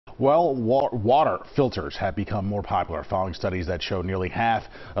Well, water filters have become more popular following studies that show nearly half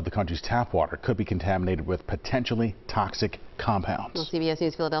of the country's tap water could be contaminated with potentially toxic compounds. Well, CBS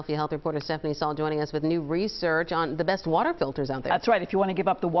News Philadelphia health reporter Stephanie Saul joining us with new research on the best water filters out there. That's right. If you want to give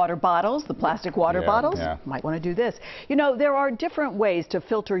up the water bottles, the plastic water bottles, you might want to do this. You know, there are different ways to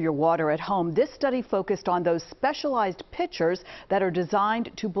filter your water at home. This study focused on those specialized pitchers that are designed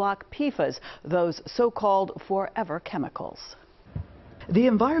to block PFAS, those so-called forever chemicals. The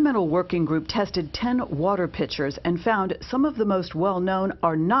Environmental Working Group tested 10 water pitchers and found some of the most well-known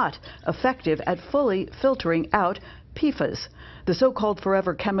are not effective at fully filtering out PFAS, the so-called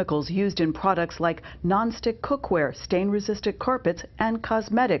forever chemicals used in products like non-stick cookware, stain-resistant carpets, and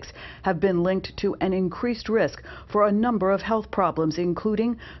cosmetics have been linked to an increased risk for a number of health problems,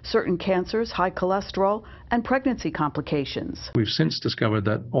 including certain cancers, high cholesterol, and pregnancy complications. We've since discovered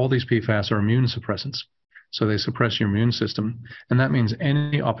that all these PFAS are immune suppressants. So they suppress your immune system, and that means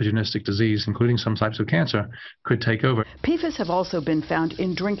any opportunistic disease, including some types of cancer, could take over. PFAS have also been found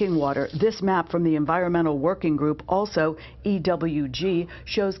in drinking water. This map from the Environmental Working Group, also EWG,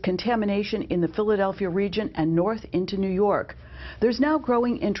 shows contamination in the Philadelphia region and north into New York. There's now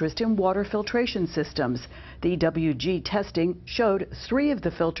growing interest in water filtration systems. The EWG testing showed 3 of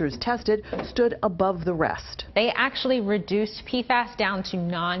the filters tested stood above the rest. They actually reduced PFAS down to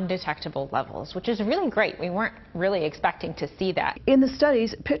non-detectable levels, which is really great. We weren't really expecting to see that. In the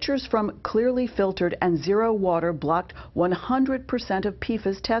studies, pitchers from clearly filtered and zero water blocked 100% of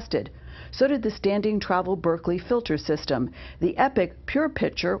PFAS tested. So did the Standing Travel Berkeley filter system. The Epic Pure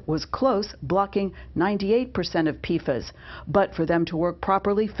Pitcher was close, blocking 98% of PFAS. But for them to work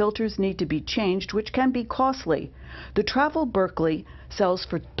properly, filters need to be changed, which can be costly. The Travel Berkeley sells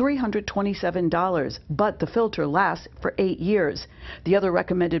for $327, but the filter lasts for 8 years. The other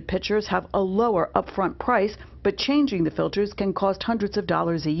recommended pitchers have a lower upfront price, but changing the filters can cost hundreds of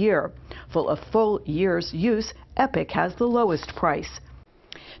dollars a year. For a full year's use, Epic has the lowest price.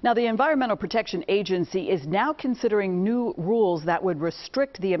 Now, the Environmental Protection Agency is now considering new rules that would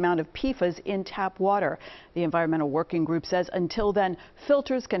restrict the amount of PFAS in tap water. The Environmental Working Group says until then,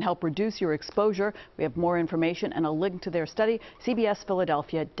 filters can help reduce your exposure. We have more information and a link to their study,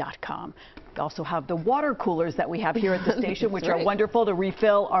 cbsphiladelphia.com. We also have the water coolers that we have here at the station, which are wonderful to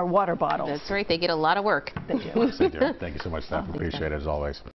refill our water bottles. That's right. They get a lot of work. They do. Yes, they do. Thank you so much, Steph. Appreciate it as always.